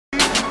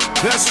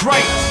That's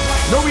right.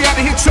 Know we had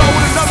to hit y'all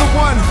with another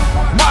one.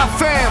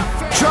 Mobfam,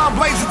 John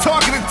Blazer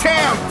talking in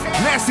town.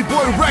 Nasty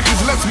Boy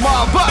Records, let's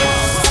mob up.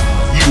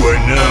 You are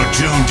now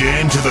tuned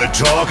in to the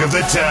talk of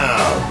the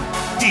town.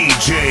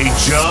 DJ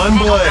John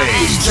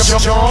Blaze. Them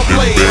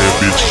bad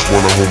bitches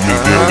wanna hold me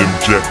down. Them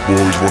jack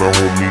boys wanna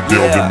hold me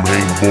down. Them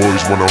hang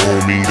boys wanna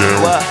hold me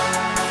down.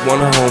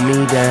 Wanna hold me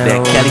down.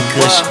 That Cali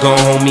Kush gon'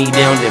 hold me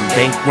down. Them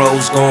bank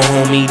rolls gon'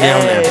 hold me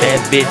down. That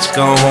bad bitch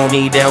gon' hold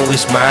me down.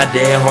 Wish my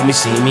dad homie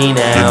see me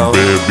now. Them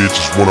bad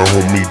bitches wanna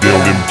hold me down.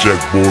 Them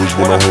jack boys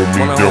wanna hold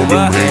me down.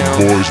 Them hang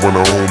boys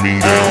wanna hold me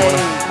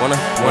down.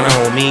 Wanna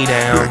hold me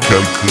down. That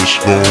Cali Kush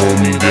gon'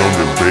 hold me down.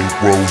 Them bank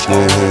rolls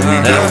gon' hold me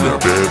down. That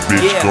bad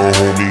bitch gon'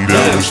 hold me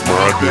down. Wish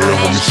my dad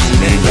homie see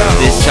me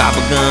now. This chopper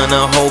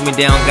gonna hold me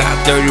down. Got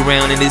 30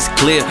 round in this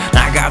clip.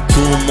 I got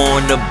 2 more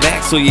in the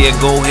back. So yeah,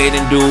 go ahead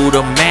and do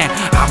the math.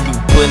 I be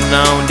putting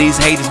on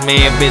these haters,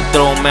 man. Been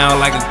throw them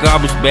out like a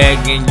garbage bag.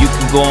 And you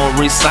can go and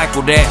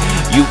recycle that.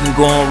 You can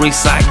go and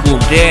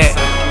recycle that.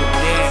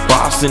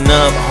 Bossing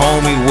up,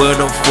 homie, where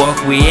the fuck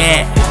we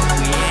at?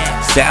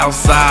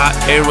 Southside,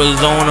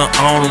 Arizona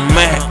on the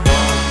map.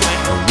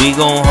 We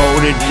gon'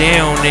 hold it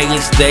down,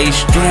 niggas stay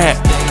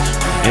strapped.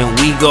 And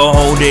we gon'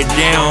 hold it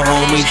down,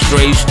 homie,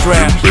 straight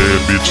strapped. Them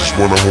bad bitches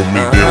wanna hold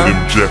me down.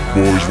 Them jack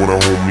boys wanna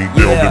hold me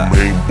down. Them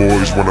hang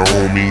boys wanna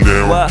hold me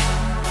down.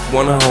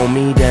 Wanna hold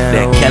me down.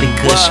 That Cali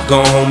Kush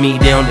gon' hold me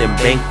down. Them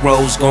bank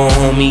rolls gon'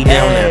 hold me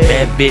down. That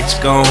bad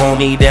bitch gon' hold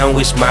me down.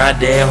 Wish my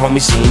dad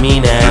homie see me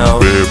now.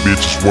 Them bad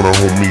bitches wanna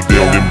hold me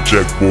down. Them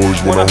jack boys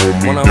wanna hold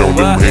me down.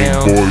 Them hang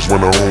boys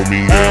wanna hold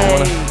me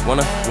down.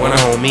 Wanna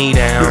hold me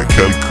down. That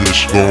Cali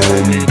Kush gon'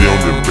 hold me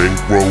down. Them bank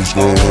rolls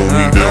gon' hold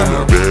me down.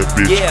 That bad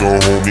bitch gon'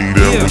 hold me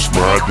down. Wish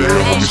my dad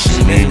homie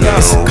see me now.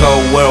 It's a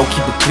cold world,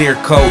 keep a clear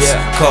coast.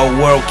 Cold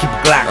world, keep a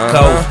black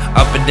coat.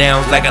 Up and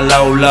downs like a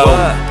low.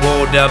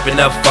 Pulled up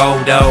in a photo.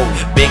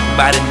 Big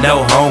body,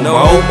 no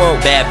homo.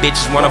 Bad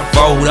bitches want a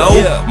photo.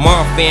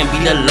 Mobfam be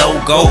the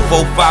logo.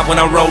 4-5 when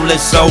I'm rolling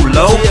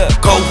solo.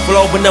 Cold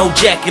flow with no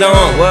jacket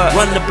on.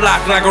 Run the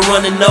block like a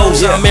running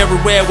nose. I'm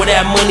everywhere where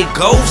that money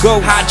goes.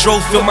 Hydro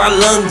fill my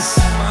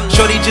lungs.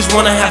 Shorty just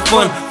wanna have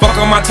fun. Fuck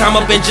all my time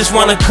up and just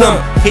wanna come.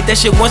 Hit that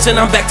shit once and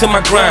I'm back to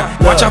my grind.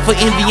 Watch out for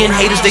envy and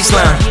haters, they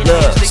slime.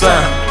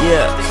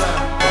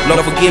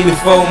 Lord forgive me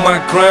for my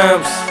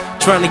crimes.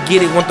 Trying to get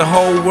it, want the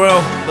whole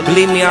world.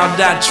 Believe me, I'll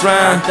die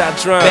trying.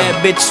 Bad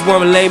bitches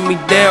wanna lay me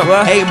down.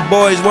 Hating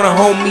boys wanna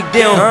hold me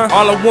down.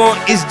 All I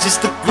want is just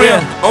a grill.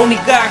 Only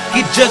God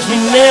can judge me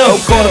now.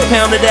 Go to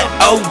pound of that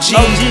OG.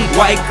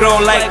 White girl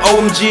like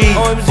OMG.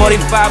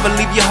 45 will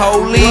leave you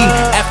holy.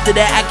 After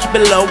that, I keep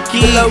it low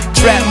key.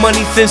 Trap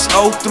money since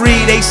 03.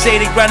 They say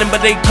they grinding,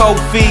 but they cold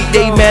feet.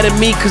 They mad at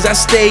me cause I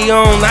stay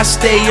on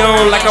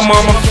like I'm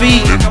on my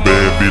feet. Them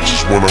bad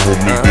bitches wanna hold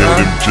me down.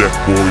 Them jack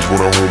boys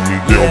wanna hold me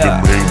down.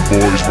 Them hang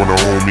boys wanna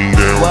hold me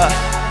down.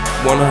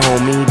 Wanna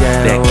hold me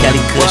down. That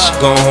Cali Kush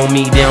gon' hold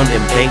me down.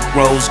 Them bank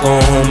rolls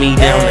gon' hold me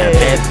down. That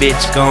bad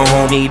bitch gon'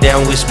 hold me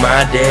down. Wish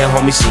my dad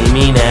homie see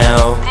me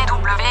now.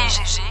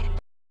 DWGG